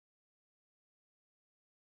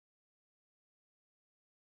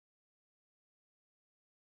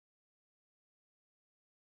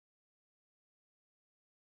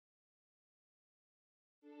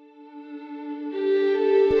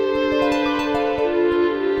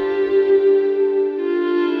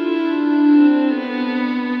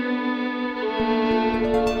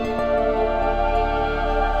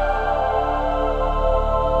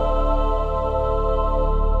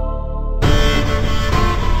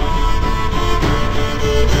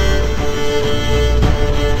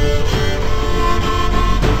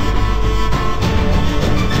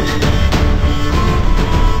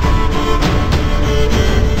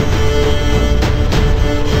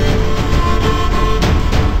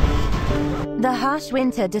harsh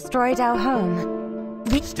winter destroyed our home.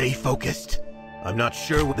 Stay focused. I'm not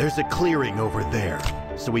sure. There's a clearing over there,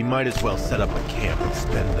 so we might as well set up a camp and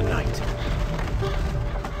spend the night.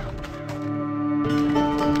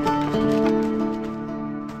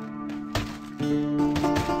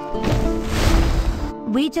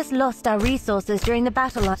 We just lost our resources during the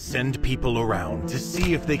battle. Send people around to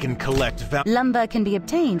see if they can collect lumber can be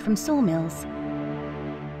obtained from sawmills.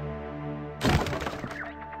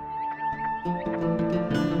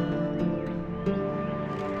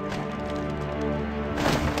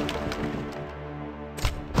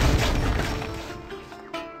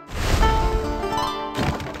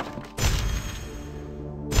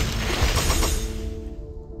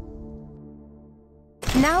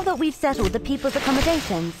 Now that we've settled the people's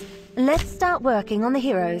accommodations, let's start working on the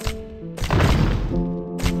heroes.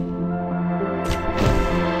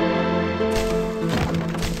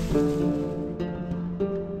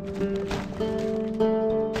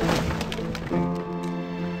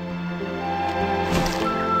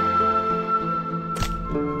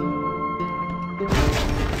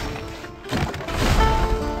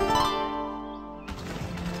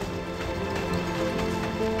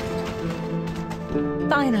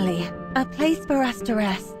 Finally, a place for us to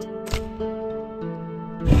rest.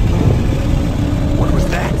 What was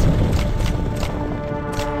that?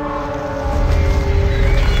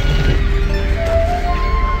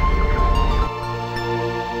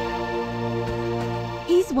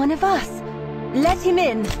 He's one of us. Let him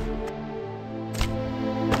in.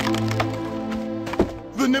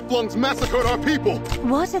 The Niflungs massacred our people!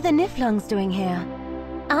 What are the Niflungs doing here?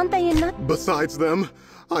 Aren't they in Besides them,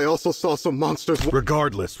 I also saw some monsters.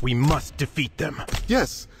 Regardless, we must defeat them.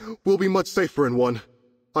 Yes, we'll be much safer in one.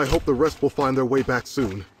 I hope the rest will find their way back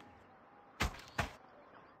soon.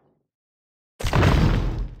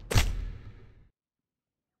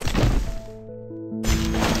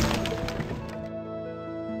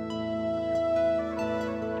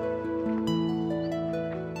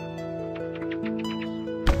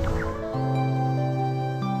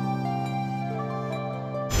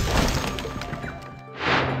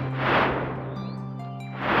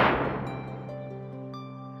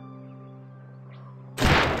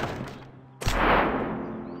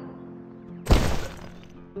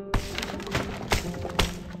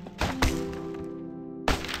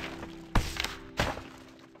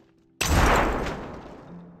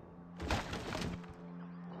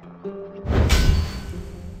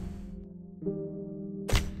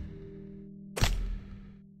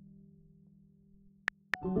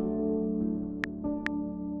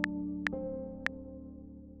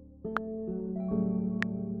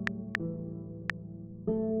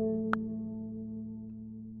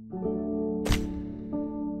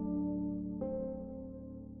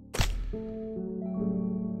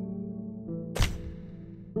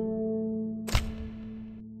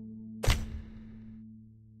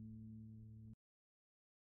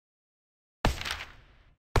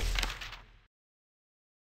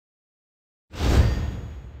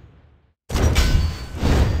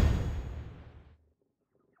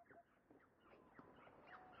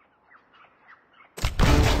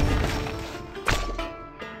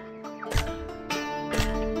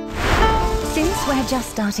 Since we're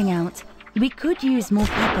just starting out, we could use more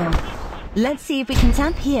people. Let's see if we can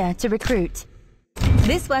tap here to recruit.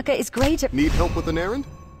 This worker is great at— Need help with an errand?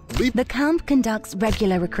 The camp conducts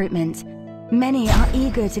regular recruitment. Many are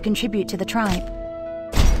eager to contribute to the tribe.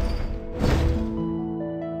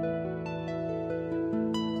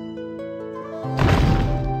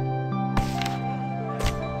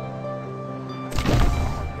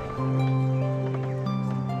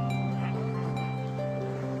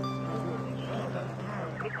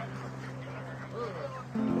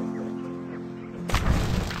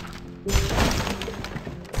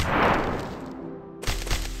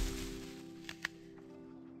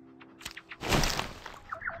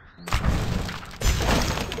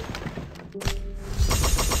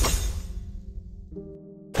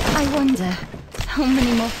 I wonder, how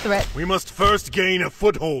many more threats? We must first gain a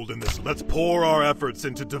foothold in this. Let's pour our efforts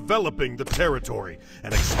into developing the territory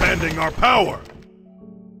and expanding our power.